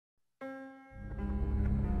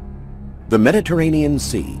The Mediterranean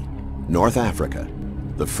Sea, North Africa,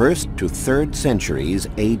 the 1st to 3rd centuries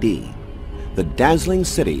AD, the dazzling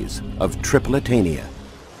cities of Tripolitania.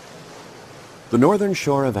 The northern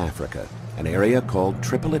shore of Africa, an area called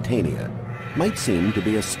Tripolitania, might seem to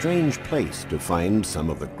be a strange place to find some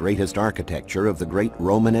of the greatest architecture of the great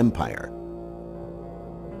Roman Empire.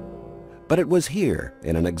 But it was here,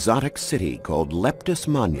 in an exotic city called Leptis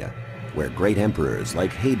Magna, where great emperors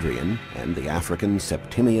like Hadrian and the African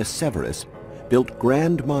Septimius Severus built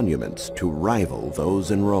grand monuments to rival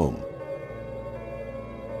those in Rome.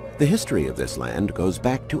 The history of this land goes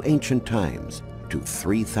back to ancient times, to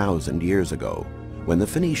 3,000 years ago, when the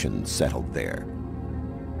Phoenicians settled there.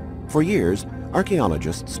 For years,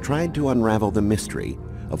 archaeologists tried to unravel the mystery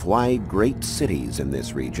of why great cities in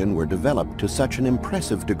this region were developed to such an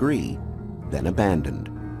impressive degree, then abandoned,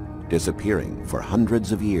 disappearing for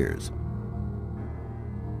hundreds of years.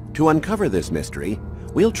 To uncover this mystery,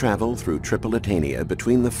 we'll travel through Tripolitania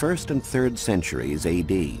between the 1st and 3rd centuries AD,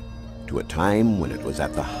 to a time when it was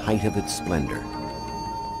at the height of its splendor.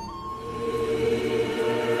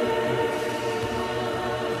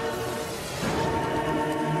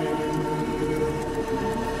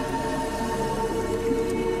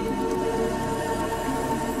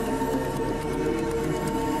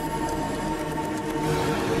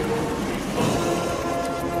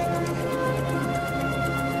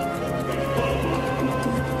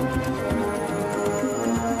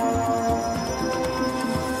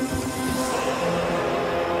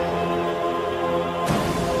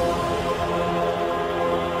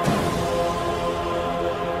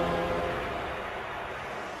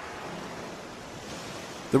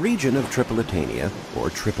 The region of Tripolitania, or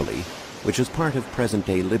Tripoli, which is part of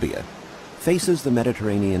present-day Libya, faces the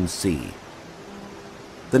Mediterranean Sea.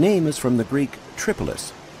 The name is from the Greek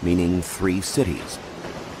Tripolis, meaning 3 cities.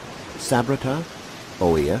 Sabrata,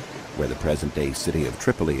 Oia, where the present-day city of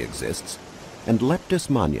Tripoli exists, and Leptis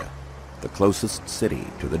Magna, the closest city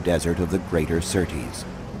to the desert of the Greater Syrtis.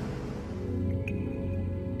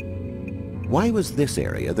 Why was this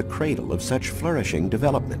area the cradle of such flourishing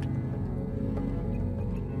development?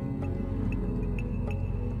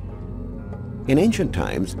 In ancient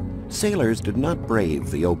times, sailors did not brave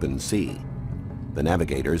the open sea. The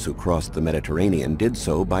navigators who crossed the Mediterranean did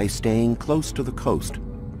so by staying close to the coast.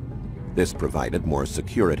 This provided more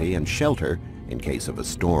security and shelter in case of a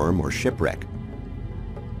storm or shipwreck.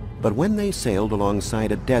 But when they sailed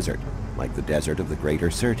alongside a desert, like the desert of the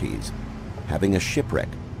Greater Syrtis, having a shipwreck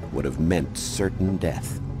would have meant certain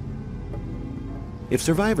death. If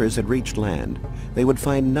survivors had reached land, they would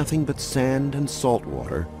find nothing but sand and salt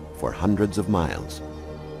water for hundreds of miles.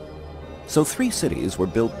 So 3 cities were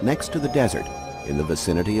built next to the desert in the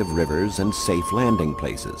vicinity of rivers and safe landing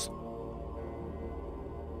places.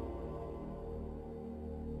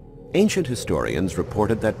 Ancient historians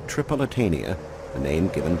reported that Tripolitania, a name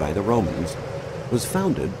given by the Romans, was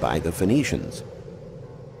founded by the Phoenicians.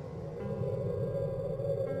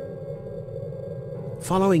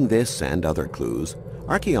 Following this and other clues,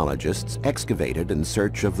 archaeologists excavated in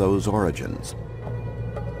search of those origins.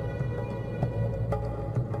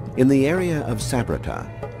 In the area of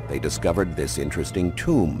Sabrata, they discovered this interesting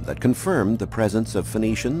tomb that confirmed the presence of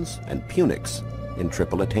Phoenicians and Punics in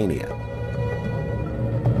Tripolitania.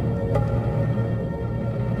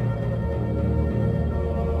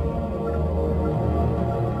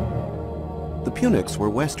 The Punics were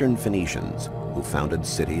Western Phoenicians who founded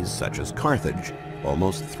cities such as Carthage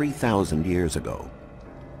almost 3,000 years ago.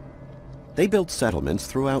 They built settlements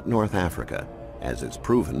throughout North Africa, as is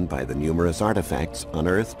proven by the numerous artifacts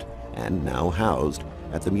unearthed and now housed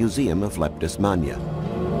at the Museum of Leptis Magna.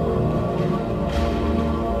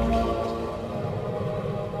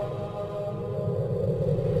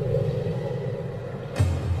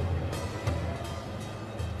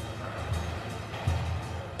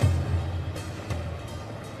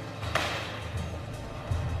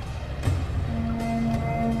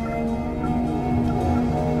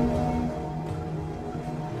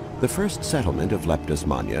 The first settlement of Leptis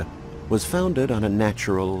Magna was founded on a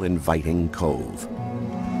natural, inviting cove.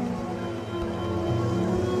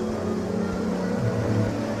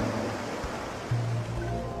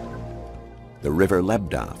 The river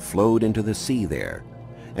Lebda flowed into the sea there,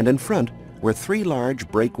 and in front were 3 large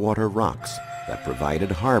breakwater rocks that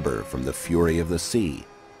provided harbor from the fury of the sea,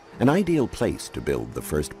 an ideal place to build the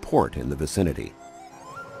first port in the vicinity.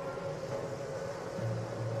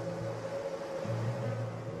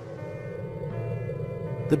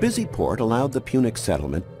 The busy port allowed the Punic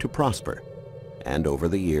settlement to prosper, and over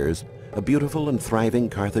the years, a beautiful and thriving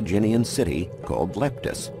Carthaginian city called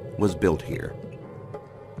Leptis was built here.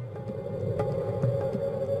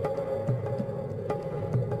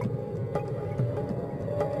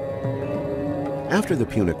 After the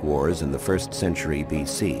Punic Wars in the 1st century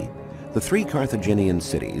BC, the 3 Carthaginian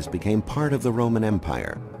cities became part of the Roman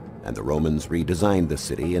Empire, and the Romans redesigned the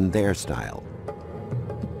city in their style.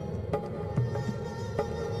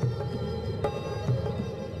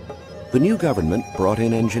 The new government brought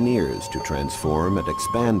in engineers to transform and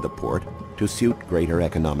expand the port to suit greater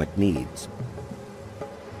economic needs.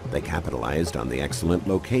 They capitalized on the excellent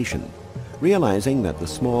location, realizing that the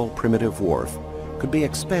small primitive wharf could be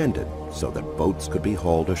expanded so that boats could be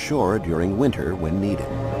hauled ashore during winter when needed.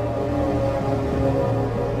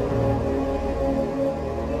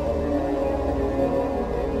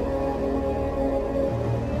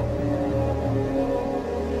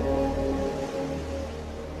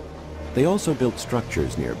 They also built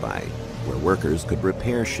structures nearby where workers could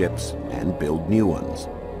repair ships and build new ones.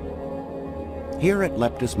 Here at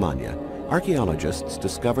Leptis Magna, archaeologists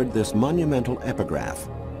discovered this monumental epigraph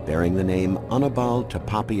bearing the name Anibal to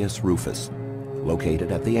Papias Rufus,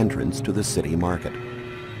 located at the entrance to the city market.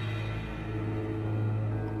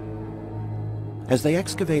 As they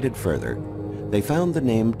excavated further, they found the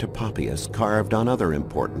name to Papias carved on other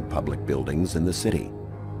important public buildings in the city.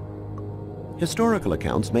 Historical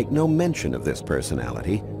accounts make no mention of this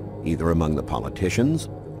personality, either among the politicians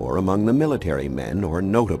or among the military men or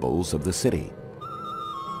notables of the city.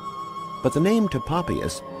 But the name to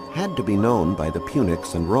Papias had to be known by the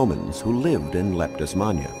Punics and Romans who lived in Leptis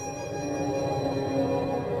Magna.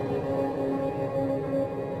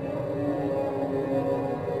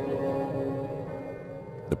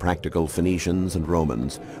 The practical Phoenicians and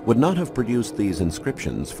Romans would not have produced these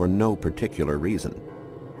inscriptions for no particular reason.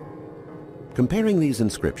 Comparing these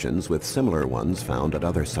inscriptions with similar ones found at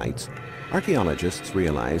other sites, archaeologists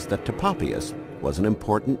realized that Papias was an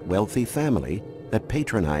important wealthy family that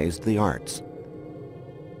patronized the arts.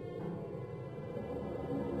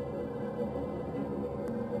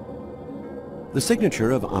 The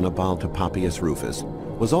signature of Anibal to Papias Rufus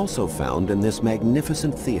was also found in this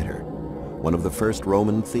magnificent theater, one of the first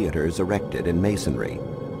Roman theaters erected in masonry.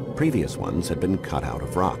 Previous ones had been cut out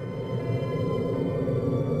of rock.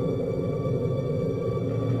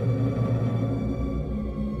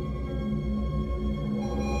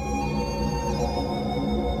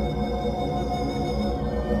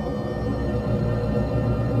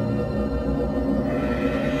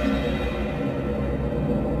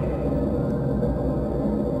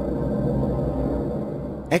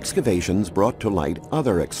 Excavations brought to light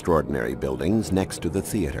other extraordinary buildings next to the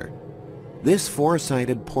theater. This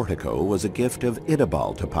 4-sided portico was a gift of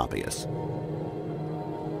Anibal to Papias.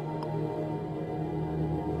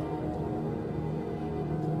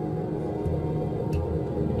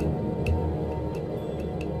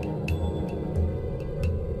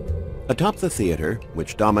 Atop the theater,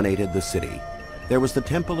 which dominated the city, there was the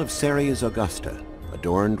temple of Ceres Augusta,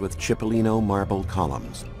 adorned with Cipollino marble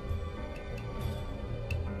columns.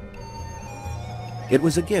 It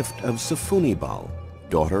was a gift of Suphoonibal,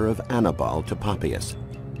 daughter of Anibal to Papias.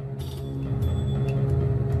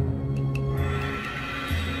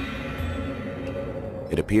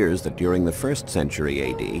 It appears that during the 1st century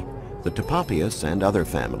AD, the Papias and other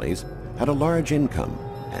families had a large income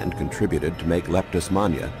and contributed to make Leptis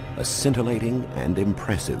Magna a scintillating and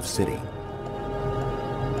impressive city.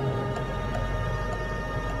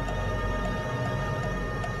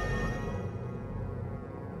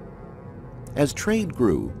 As trade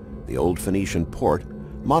grew, the old Phoenician port,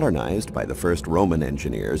 modernized by the first Roman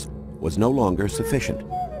engineers, was no longer sufficient.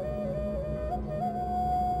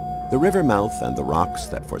 The river mouth and the rocks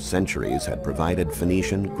that for centuries had provided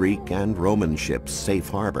Phoenician, Greek, and Roman ships safe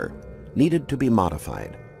harbor needed to be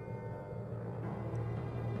modified.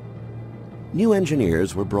 New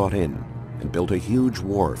engineers were brought in and built a huge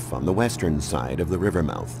wharf on the western side of the river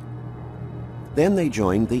mouth. Then they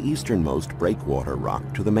joined the easternmost breakwater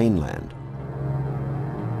rock to the mainland.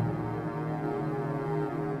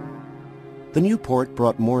 The new port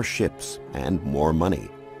brought more ships and more money,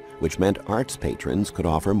 which meant arts patrons could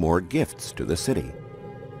offer more gifts to the city.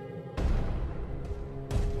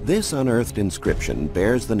 This unearthed inscription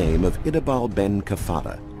bears the name of Anibal ben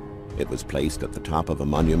Kafada. It was placed at the top of a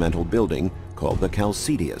monumental building called the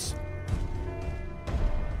Chalcidius.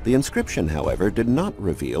 The inscription, however, did not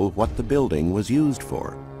reveal what the building was used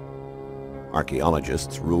for.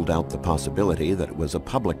 Archaeologists ruled out the possibility that it was a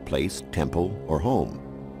public place, temple, or home.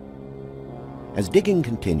 As digging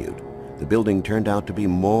continued, the building turned out to be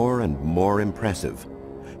more and more impressive,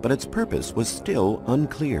 but its purpose was still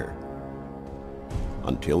unclear,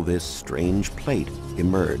 until this strange plate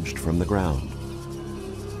emerged from the ground.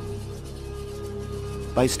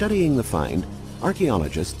 By studying the find,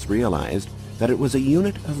 archaeologists realized that it was a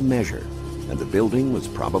unit of measure and the building was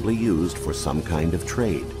probably used for some kind of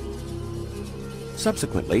trade.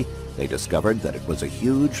 Subsequently, they discovered that it was a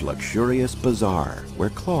huge, luxurious bazaar where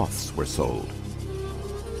cloths were sold.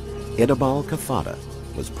 Idabal Kafada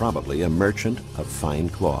was probably a merchant of fine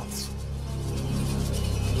cloths.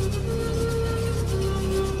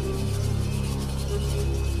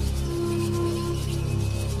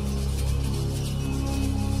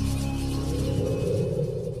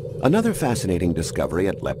 Another fascinating discovery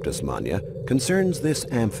at Leptis Magna concerns this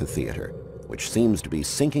amphitheater, which seems to be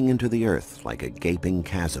sinking into the earth like a gaping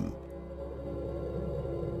chasm.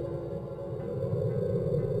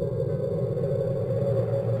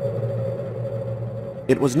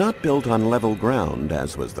 It was not built on level ground,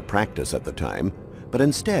 as was the practice at the time, but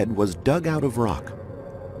instead was dug out of rock.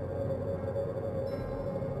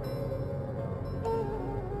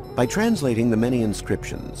 By translating the many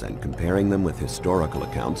inscriptions and comparing them with historical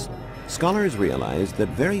accounts, scholars realized that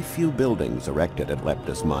very few buildings erected at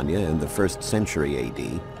Leptis Magna in the 1st century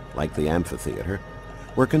AD, like the amphitheater,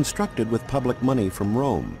 were constructed with public money from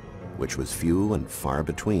Rome, which was few and far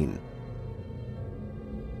between.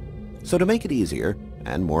 So to make it easier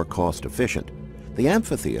and more cost-efficient, the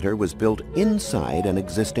amphitheater was built inside an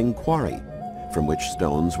existing quarry, from which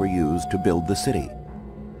stones were used to build the city.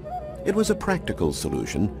 It was a practical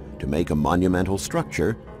solution to make a monumental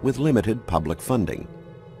structure with limited public funding.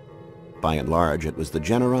 By and large, it was the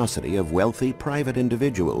generosity of wealthy private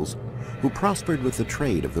individuals who prospered with the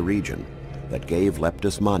trade of the region that gave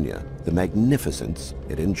Leptis Magna the magnificence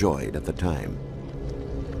it enjoyed at the time.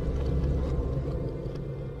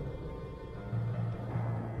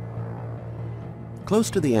 Close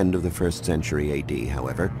to the end of the 1st century AD,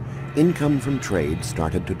 however, income from trade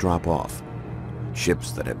started to drop off.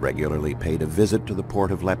 Ships that had regularly paid a visit to the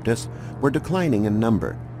port of Leptis were declining in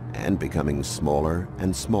number and becoming smaller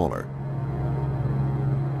and smaller.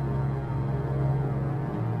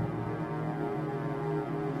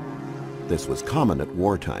 This was common at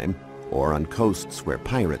wartime or on coasts where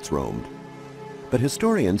pirates roamed. But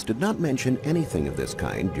historians did not mention anything of this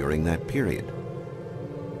kind during that period.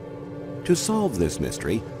 To solve this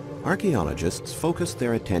mystery, archaeologists focused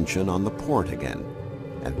their attention on the port again,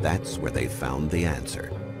 and that's where they found the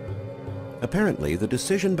answer. Apparently, the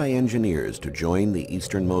decision by engineers to join the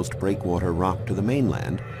easternmost breakwater rock to the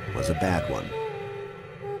mainland was a bad one.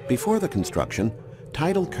 Before the construction,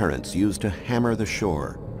 tidal currents used to hammer the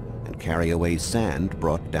shore and carry away sand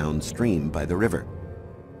brought downstream by the river.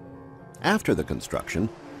 After the construction,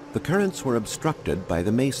 the currents were obstructed by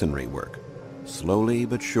the masonry work. Slowly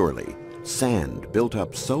but surely, sand built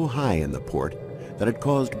up so high in the port that it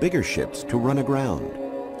caused bigger ships to run aground,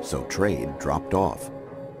 so trade dropped off.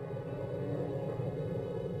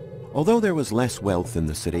 Although there was less wealth in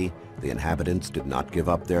the city, the inhabitants did not give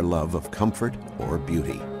up their love of comfort or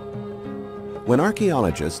beauty. When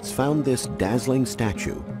archaeologists found this dazzling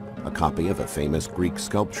statue, a copy of a famous Greek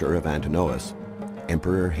sculpture of Antinous,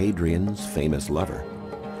 Emperor Hadrian's famous lover,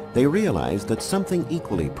 they realized that something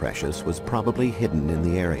equally precious was probably hidden in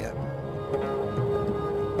the area.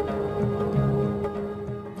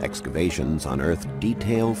 Excavations unearthed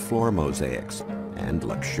detailed floor mosaics and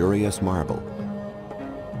luxurious marble.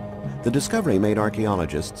 The discovery made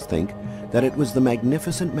archaeologists think that it was the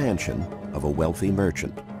magnificent mansion of a wealthy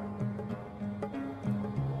merchant.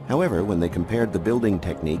 However, when they compared the building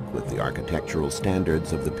technique with the architectural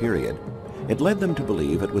standards of the period, it led them to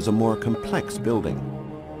believe it was a more complex building.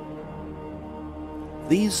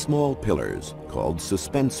 These small pillars, called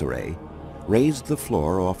suspensorae, raised the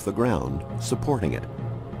floor off the ground, supporting it.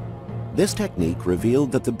 This technique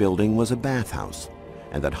revealed that the building was a bathhouse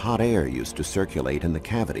and that hot air used to circulate in the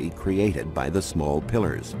cavity created by the small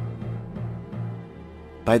pillars.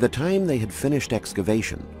 By the time they had finished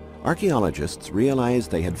excavation, archaeologists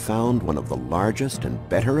realized they had found one of the largest and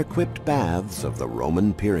better equipped baths of the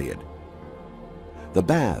Roman period. The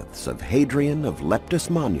baths of Hadrian of Leptis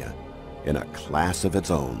Magna, in a class of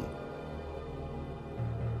its own.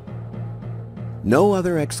 No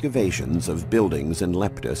other excavations of buildings in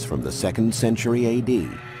Leptis from the 2nd century AD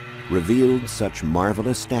revealed such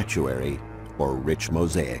marvelous statuary or rich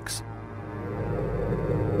mosaics.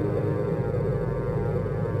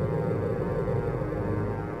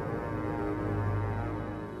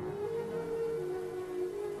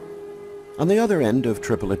 On the other end of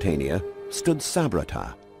Tripolitania stood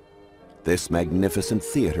Sabrata. This magnificent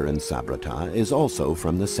theater in Sabrata is also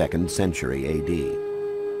from the 2nd century AD.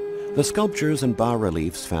 The sculptures and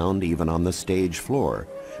bas-reliefs found even on the stage floor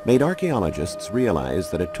made archaeologists realize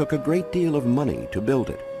that it took a great deal of money to build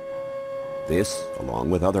it. This, along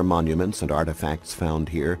with other monuments and artifacts found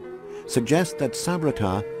here, suggests that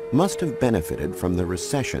Sabrata must have benefited from the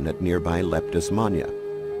recession at nearby Leptis Magna.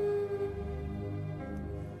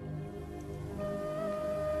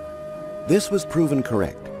 This was proven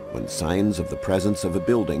correct when signs of the presence of a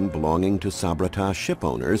building belonging to Sabrata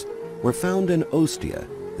shipowners were found in Ostia,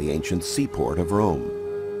 the ancient seaport of Rome.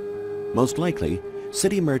 Most likely,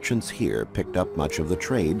 city merchants here picked up much of the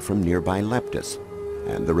trade from nearby Leptis,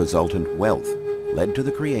 and the resultant wealth led to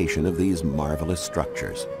the creation of these marvelous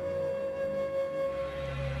structures.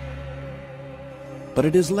 But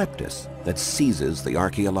it is Leptis that seizes the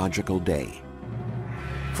archaeological day.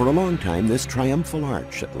 For a long time, this triumphal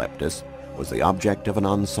arch at Leptis was the object of an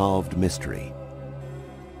unsolved mystery.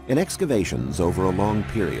 In excavations over a long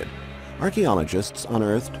period, archaeologists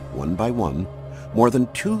unearthed, one by one, more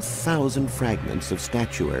than 2,000 fragments of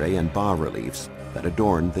statuary and bas-reliefs that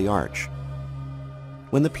adorned the arch.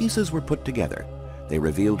 When the pieces were put together, they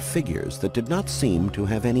revealed figures that did not seem to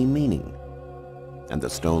have any meaning, and the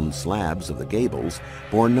stone slabs of the gables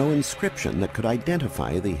bore no inscription that could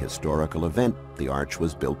identify the historical event the arch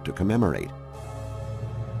was built to commemorate.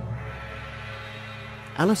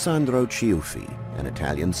 Alessandro Ciuffi, an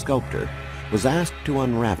Italian sculptor, was asked to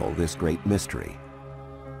unravel this great mystery.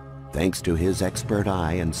 Thanks to his expert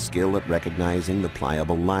eye and skill at recognizing the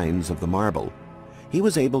pliable lines of the marble, he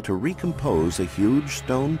was able to recompose a huge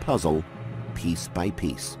stone puzzle piece by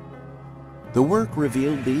piece. The work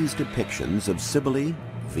revealed these depictions of Cybele,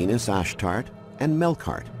 Venus Ashtart, and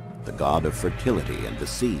Melkart, the god of fertility and the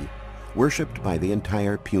sea, worshipped by the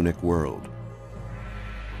entire Punic world.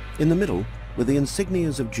 In the middle, with the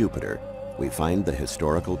insignias of Jupiter, we find the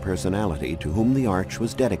historical personality to whom the arch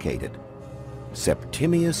was dedicated,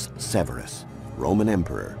 Septimius Severus, Roman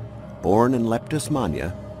emperor, born in Leptis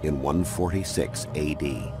Magna in 146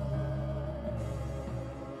 AD.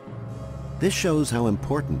 This shows how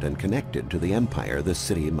important and connected to the empire the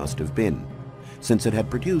city must have been, since it had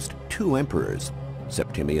produced two emperors,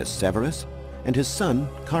 Septimius Severus and his son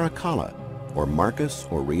Caracalla, or Marcus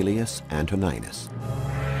Aurelius Antoninus.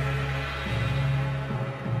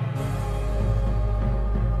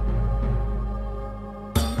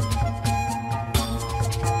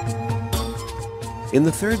 In the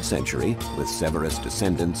 3rd century, with Severus'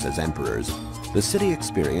 descendants as emperors, the city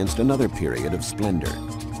experienced another period of splendor.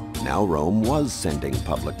 Now Rome was sending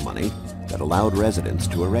public money that allowed residents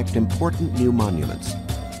to erect important new monuments.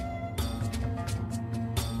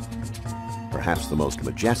 Perhaps the most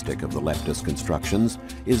majestic of the Leptis constructions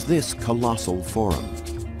is this colossal forum.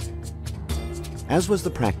 As was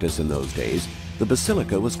the practice in those days, the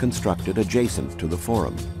basilica was constructed adjacent to the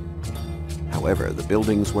forum. However, the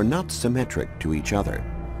buildings were not symmetric to each other.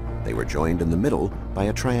 They were joined in the middle by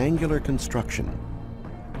a triangular construction.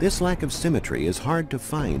 This lack of symmetry is hard to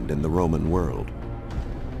find in the Roman world.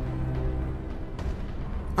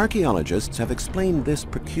 Archaeologists have explained this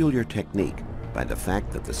peculiar technique by the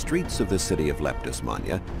fact that the streets of the city of Leptis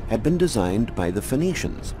Magna had been designed by the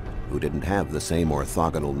Phoenicians, who didn't have the same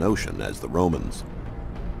orthogonal notion as the Romans.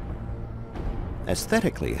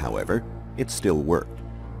 Aesthetically, however, it still worked.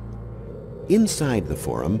 Inside the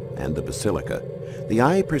forum and the basilica, the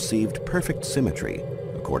eye perceived perfect symmetry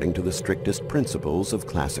according to the strictest principles of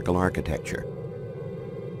classical architecture.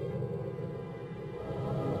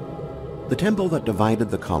 The temple that divided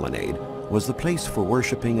the colonnade was the place for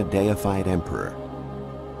worshiping a deified emperor.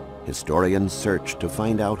 Historians searched to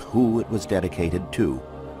find out who it was dedicated to.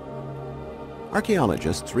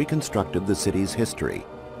 Archaeologists reconstructed the city's history,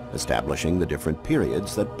 establishing the different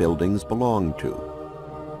periods that buildings belonged to.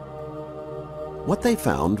 What they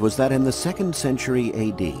found was that in the 2nd century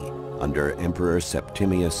AD, under Emperor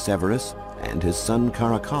Septimius Severus and his son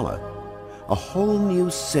Caracalla, a whole new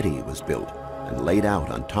city was built and laid out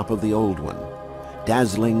on top of the old one,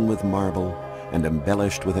 dazzling with marble and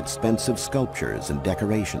embellished with expensive sculptures and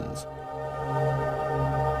decorations.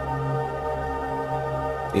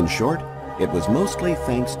 In short, it was mostly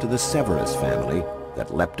thanks to the Severus family that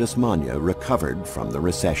Leptis Magna recovered from the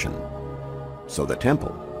recession. So the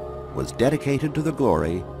temple was dedicated to the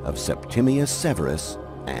glory of Septimius Severus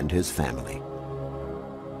and his family.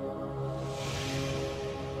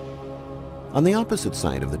 On the opposite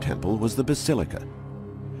side of the temple was the basilica.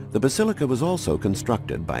 The basilica was also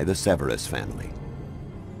constructed by the Severus family.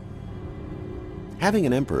 Having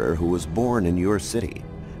an emperor who was born in your city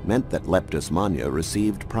meant that Leptis Magna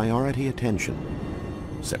received priority attention.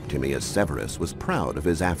 Septimius Severus was proud of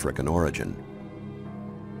his African origin.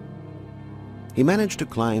 He managed to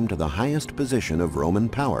climb to the highest position of Roman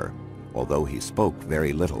power, although he spoke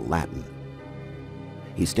very little Latin.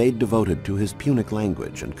 He stayed devoted to his Punic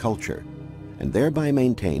language and culture, and thereby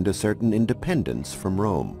maintained a certain independence from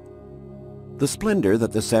Rome. The splendor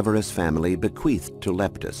that the Severus family bequeathed to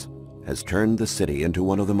Leptis has turned the city into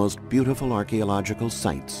one of the most beautiful archaeological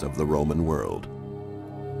sites of the Roman world.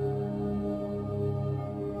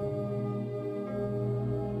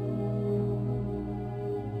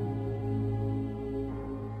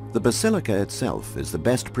 The basilica itself is the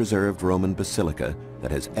best preserved Roman basilica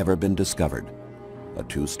that has ever been discovered, a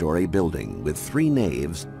two-story building with 3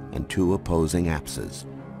 naves and 2 opposing apses.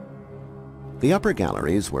 The upper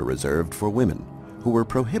galleries were reserved for women, who were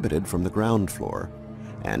prohibited from the ground floor,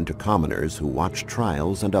 and to commoners who watched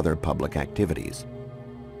trials and other public activities.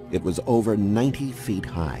 It was over 90 feet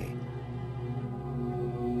high.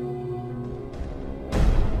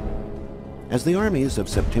 As the armies of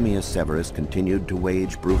Septimius Severus continued to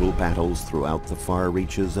wage brutal battles throughout the far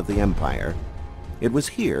reaches of the empire, it was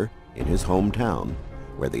here, in his hometown,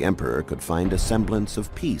 where the emperor could find a semblance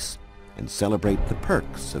of peace and celebrate the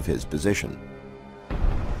perks of his position.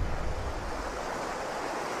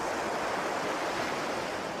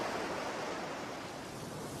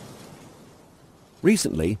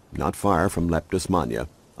 Recently, not far from Leptis Magna,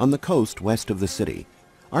 on the coast west of the city,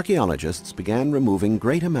 archaeologists began removing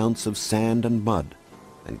great amounts of sand and mud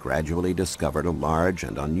and gradually discovered a large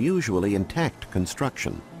and unusually intact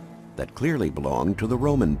construction that clearly belonged to the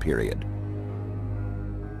Roman period.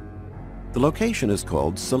 The location is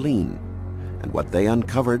called Selene, and what they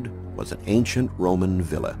uncovered was an ancient Roman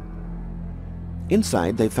villa.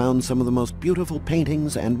 Inside, they found some of the most beautiful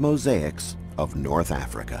paintings and mosaics of North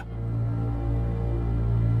Africa.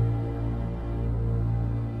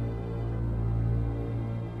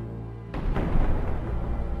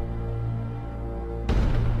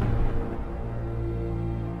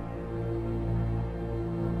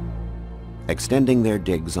 Extending their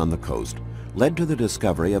digs on the coast led to the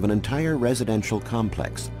discovery of an entire residential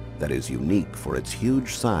complex that is unique for its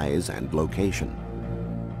huge size and location.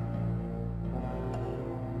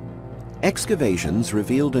 Excavations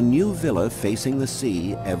revealed a new villa facing the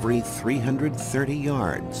sea every 330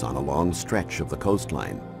 yards on a long stretch of the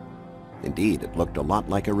coastline. Indeed, it looked a lot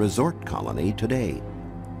like a resort colony today.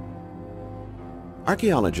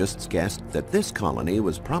 Archaeologists guessed that this colony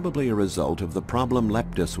was probably a result of the problem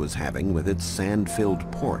Leptis was having with its sand-filled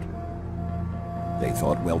port. They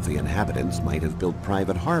thought wealthy inhabitants might have built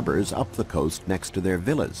private harbors up the coast next to their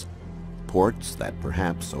villas, ports that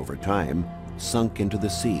perhaps, over time, sunk into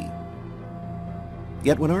the sea.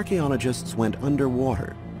 Yet when archaeologists went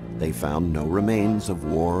underwater, they found no remains of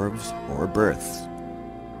wharves or berths.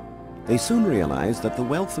 They soon realized that the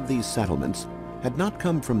wealth of these settlements had not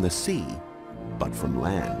come from the sea, but from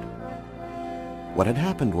land. What had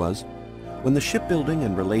happened was, when the shipbuilding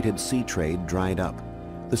and related sea trade dried up,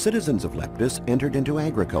 the citizens of Leptis entered into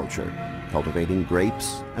agriculture, cultivating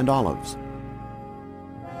grapes and olives.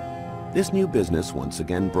 This new business once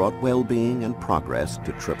again brought well-being and progress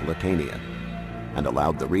to Tripolitania, and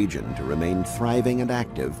allowed the region to remain thriving and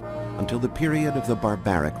active until the period of the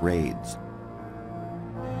barbaric raids.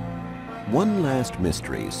 One last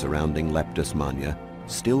mystery surrounding Leptis Magna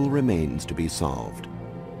still remains to be solved.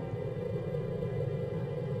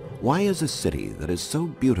 Why is a city that is so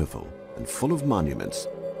beautiful and full of monuments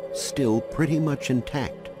still pretty much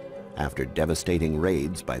intact after devastating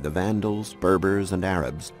raids by the Vandals, Berbers, and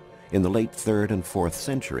Arabs in the late 3rd and 4th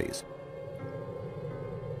centuries?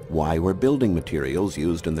 Why were building materials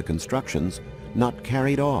used in the constructions not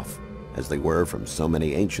carried off as they were from so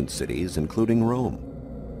many ancient cities, including Rome?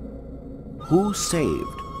 Who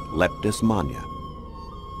saved Leptis Magna?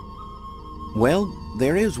 Well,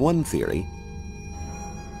 there is one theory.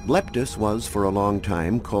 Leptis was for a long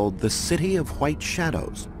time called the City of White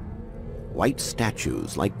Shadows. White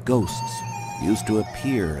statues, like ghosts, used to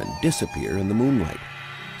appear and disappear in the moonlight,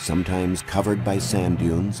 sometimes covered by sand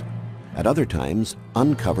dunes, at other times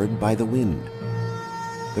uncovered by the wind.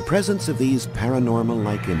 The presence of these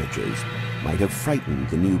paranormal-like images might have frightened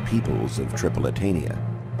the new peoples of Tripolitania.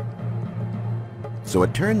 So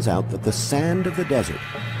it turns out that the sand of the desert,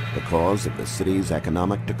 the cause of the city's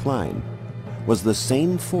economic decline, was the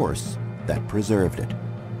same force that preserved it.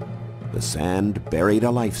 The sand buried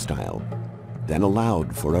a lifestyle, then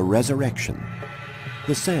allowed for a resurrection.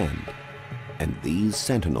 The sand and these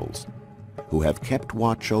sentinels who have kept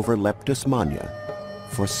watch over Leptis Magna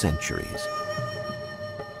for centuries.